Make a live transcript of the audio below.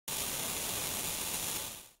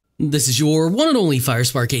This is your one and only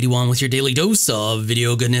𝐕𝙪𝙪𝙩𝙧𝙤 with your daily dose of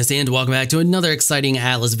video goodness, and welcome back to another exciting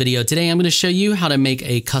Atlas video. Today I'm going to show you how to make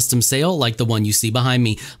a custom sail like the one you see behind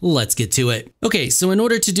me. Let's get to it. Okay, so in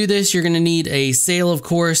order to do this, you're going to need a sail, of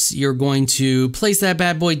course. You're going to place that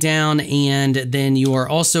bad boy down, and then you are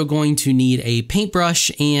also going to need a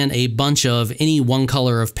paintbrush and a bunch of any one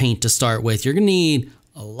color of paint to start with. You're going to need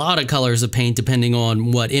a lot of colors of paint depending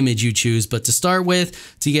on what image you choose, but to start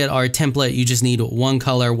with, to get our template, you just need one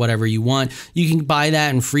color, whatever you want. You can buy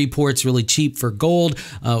that in free ports really cheap for gold,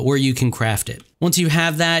 or you can craft it. Once you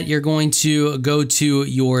have that, you're going to go to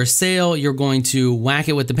your sail, you're going to whack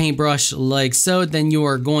it with the paintbrush like so, then you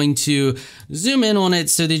are going to zoom in on it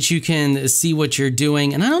so that you can see what you're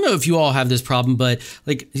doing. And I don't know if you all have this problem, but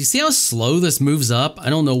like, you see how slow this moves up? I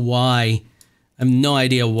don't know why. I have no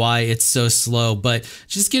idea why it's so slow, but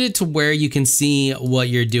just get it to where you can see what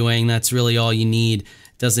you're doing. That's really all you need.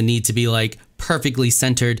 It doesn't need to be like perfectly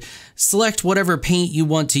centered. Select whatever paint you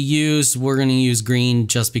want to use. We're going to use green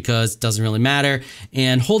just because it doesn't really matter.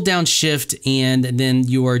 And hold down Shift, and then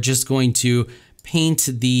you are just going to paint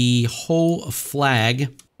the whole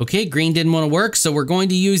flag. Okay, green didn't want to work, so we're going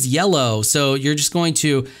to use yellow. So you're just going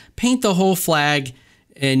to paint the whole flag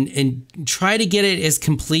and try to get it as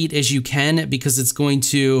complete as you can, because it's going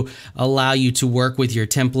to allow you to work with your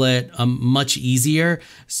template much easier.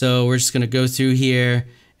 So we're just going to go through here,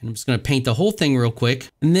 and I'm just going to paint the whole thing real quick.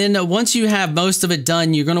 And then once you have most of it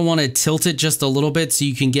done, you're going to want to tilt it just a little bit so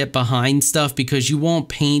you can get behind stuff, because you won't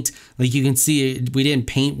paint, like you can see, we didn't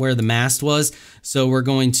paint where the mast was. So we're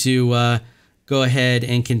going to go ahead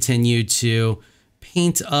and continue to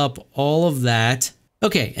paint up all of that.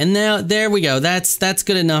 Okay, and now there we go. That's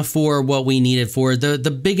good enough for what we need it for. The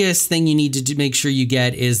biggest thing you need to make sure you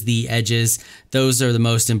get is the edges. Those are the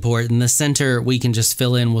most important. The center we can just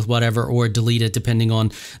fill in with whatever or delete it depending on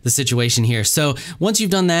the situation here. So once you've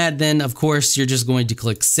done that, then of course you're just going to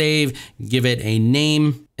click Save, give it a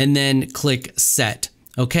name, and then click Set.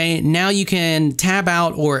 Okay, now you can tab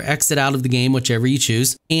out or exit out of the game, whichever you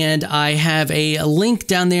choose. And I have a link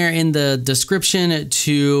down there in the description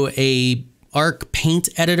to a Arc paint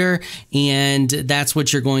editor, and that's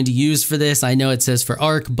what you're going to use for this. I know it says for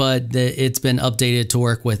Arc, but it's been updated to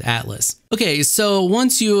work with Atlas. Okay, so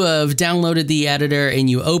once you have downloaded the editor and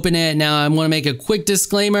you open it, now I want to make a quick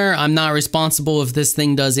disclaimer. I'm not responsible if this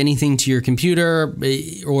thing does anything to your computer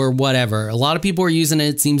or whatever. A lot of people are using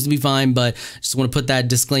it, seems to be fine, but just want to put that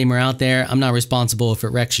disclaimer out there. I'm not responsible if it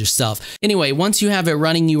wrecks your stuff. Anyway, once you have it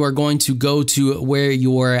running, you are going to go to where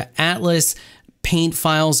your Atlas paint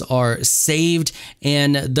files are saved,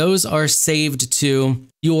 and those are saved to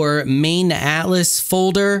your main Atlas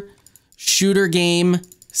folder, shooter game,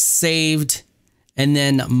 saved, and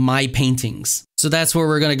then my paintings. So that's where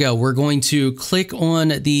we're going to go. We're going to click on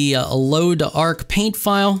the load arc paint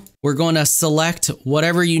file. We're going to select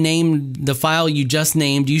whatever you named the file you just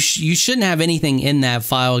named. You shouldn't have anything in that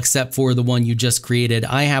file except for the one you just created.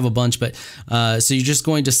 I have a bunch, but so you're just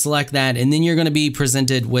going to select that, and then you're going to be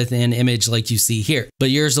presented with an image like you see here. But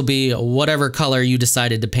yours will be whatever color you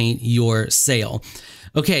decided to paint your sail.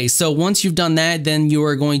 Okay, so once you've done that, then you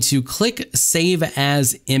are going to click Save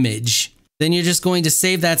as Image. Then you're just going to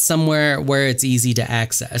save that somewhere where it's easy to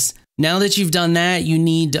access. Now that you've done that, you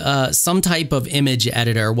need some type of image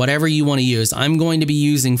editor, whatever you want to use. I'm going to be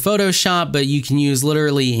using Photoshop, but you can use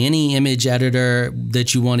literally any image editor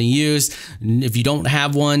that you want to use. If you don't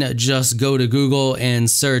have one, just go to Google and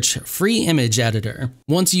search free image editor.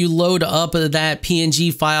 Once you load up that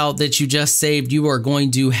PNG file that you just saved, you are going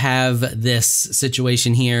to have this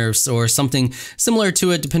situation here, or something similar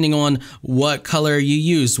to it, depending on what color you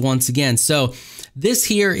use once again. So this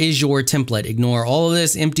here is your template. Ignore all of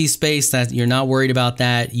this empty space. That you're not worried about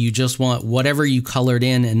that. You just want whatever you colored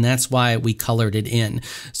in, and that's why we colored it in.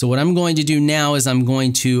 So what I'm going to do now is I'm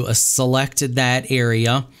going to select that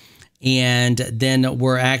area, and then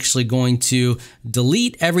we're actually going to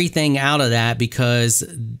delete everything out of that, because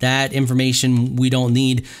that information we don't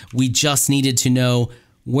need. We just needed to know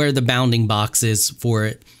where the bounding box is for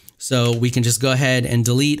it. So we can just go ahead and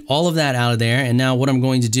delete all of that out of there. And now what I'm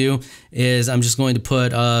going to do is I'm just going to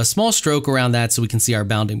put a small stroke around that so we can see our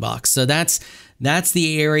bounding box. So that's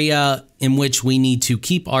the area in which we need to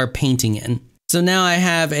keep our painting in. So now I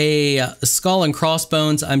have a skull and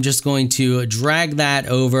crossbones. I'm just going to drag that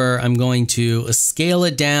over. I'm going to scale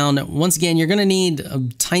it down. Once again, you're going to need a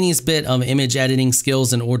tiniest bit of image editing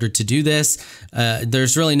skills in order to do this.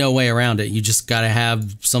 There's really no way around it. You just got to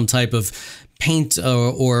have some type of paint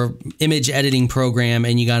or image editing program,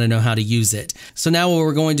 and you got to know how to use it. So now what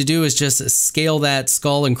we're going to do is just scale that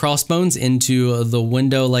skull and crossbones into the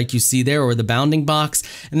window like you see there, or the bounding box,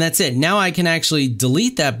 and that's it. Now I can actually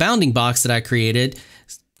delete that bounding box that I created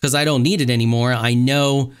because I don't need it anymore. I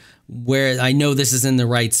know this is in the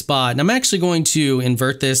right spot. And I'm actually going to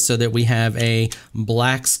invert this so that we have a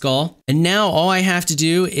black skull. And now all I have to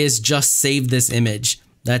do is just save this image.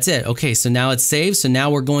 That's it. Okay, so now it's saved. So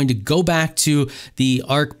now we're going to go back to the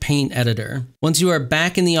Arc Paint editor. Once you are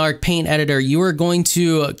back in the Arc Paint editor, you are going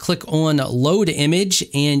to click on load image,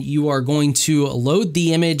 and you are going to load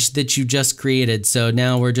the image that you just created. So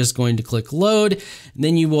now we're just going to click load. And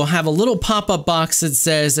then you will have a little pop-up box that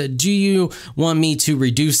says, do you want me to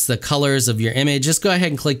reduce the colors of your image? Just go ahead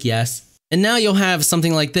and click yes. And now you'll have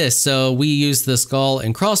something like this. So we use the skull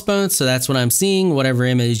and crossbones, so that's what I'm seeing. Whatever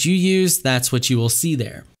image you use, that's what you will see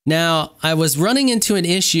there. Now, I was running into an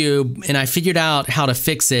issue and I figured out how to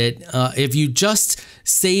fix it. If you just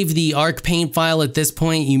save the Arc Paint file at this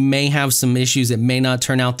point, you may have some issues. It may not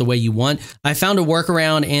turn out the way you want. I found a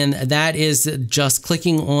workaround, and that is just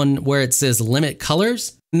clicking on where it says limit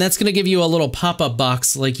colors. And that's going to give you a little pop-up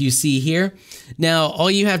box like you see here. Now, all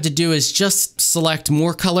you have to do is just select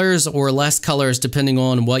more colors or less colors depending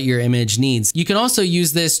on what your image needs. You can also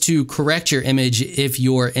use this to correct your image if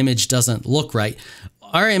your image doesn't look right.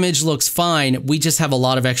 Our image looks fine. We just have a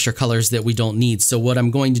lot of extra colors that we don't need. So what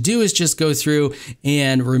I'm going to do is just go through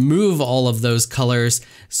and remove all of those colors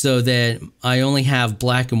so that I only have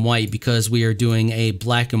black and white, because we are doing a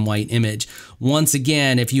black and white image. Once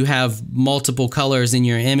again, if you have multiple colors in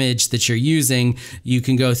your image that you're using, you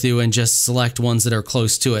can go through and just select ones that are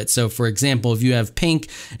close to it. So for example, if you have pink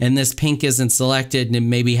and this pink isn't selected and it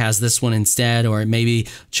maybe has this one instead, or it maybe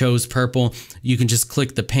chose purple, you can just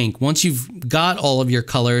click the pink. Once you've got all of your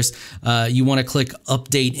colors, you want to click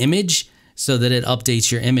update image so that it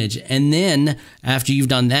updates your image. And then after you've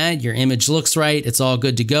done that, your image looks right, it's all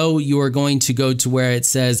good to go. You are going to go to where it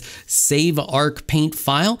says save Arc Paint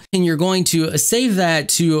file, and you're going to save that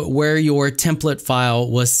to where your template file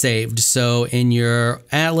was saved. So in your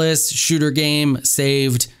Atlas shooter game,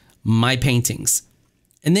 saved my paintings.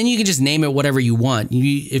 And then you can just name it whatever you want.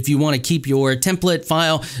 If you want to keep your template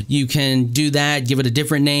file, you can do that, give it a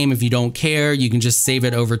different name. If you don't care, you can just save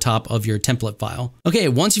it over top of your template file. Okay,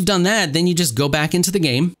 once you've done that, then you just go back into the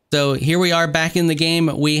game. So here we are back in the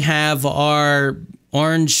game. We have our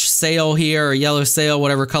orange sail here, or yellow sail,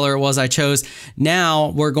 whatever color it was I chose. Now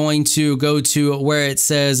we're going to go to where it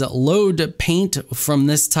says load paint from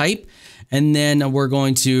this type. And then we're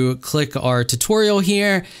going to click our tutorial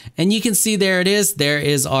here, and you can see there it is. There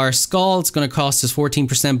is our skull. It's going to cost us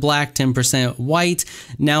 14% black, 10% white.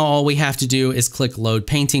 Now all we have to do is click load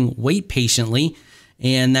painting, wait patiently,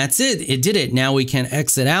 and that's it. It did it. Now we can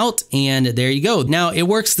exit out, and there you go. Now it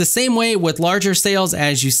works the same way with larger sails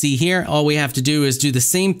as you see here. All we have to do is do the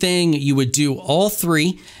same thing. You would do all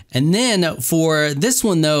three. And then for this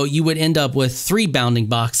one though, you would end up with 3 bounding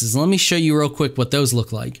boxes. Let me show you real quick what those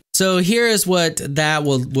look like. So here is what that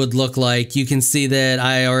would look like. You can see that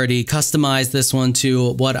I already customized this one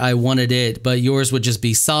to what I wanted it, but yours would just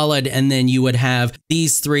be solid. And then you would have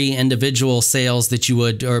these 3 individual sails that you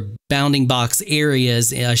would, or bounding box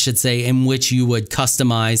areas, I should say, in which you would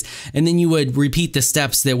customize. And then you would repeat the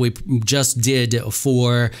steps that we just did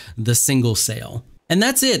for the single sail. And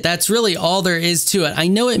that's it. That's really all there is to it. I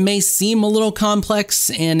know it may seem a little complex,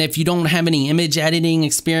 and if you don't have any image editing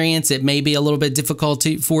experience, it may be a little bit difficult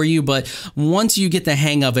for you, but once you get the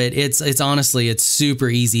hang of it, it's honestly, it's super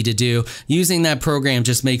easy to do. Using that program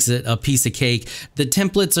just makes it a piece of cake. The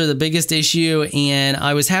templates are the biggest issue, and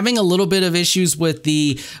I was having a little bit of issues with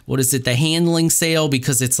the, the handling sail,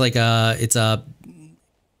 because it's like it's a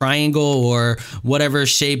triangle or whatever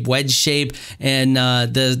shape, wedge shape, and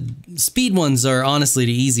the speed ones are honestly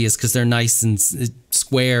the easiest because they're nice and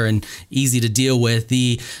square and easy to deal with.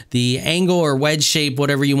 The angle or wedge shape,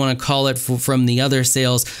 whatever you want to call it, from the other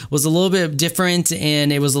sails was a little bit different,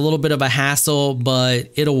 and it was a little bit of a hassle, but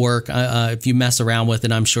it'll work. If you mess around with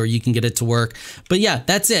it, I'm sure you can get it to work. But yeah,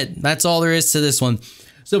 that's it. That's all there is to this one.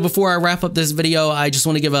 So before I wrap up this video, I just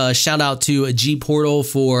want to give a shout out to 𝐆𝐿𝐴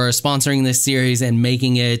for sponsoring this series and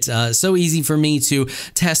making it so easy for me to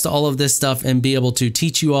test all of this stuff and be able to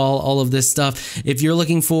teach you all of this stuff. If you're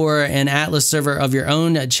looking for an Atlas server of your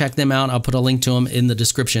own, check them out. I'll put a link to them in the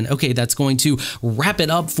description. Okay, that's going to wrap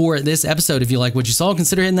it up for this episode. If you like what you saw,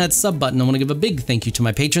 consider hitting that sub button. I want to give a big thank you to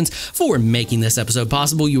my patrons for making this episode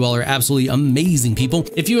possible. You all are absolutely amazing people.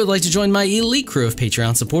 If you would like to join my elite crew of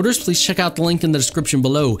Patreon supporters, please check out the link in the description below.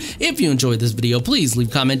 below. If you enjoyed this video, please leave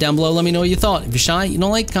a comment down below. Let me know what you thought. If you're shy, you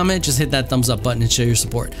don't like the comment, just hit that thumbs up button and show your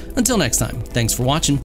support. Until next time, thanks for watching.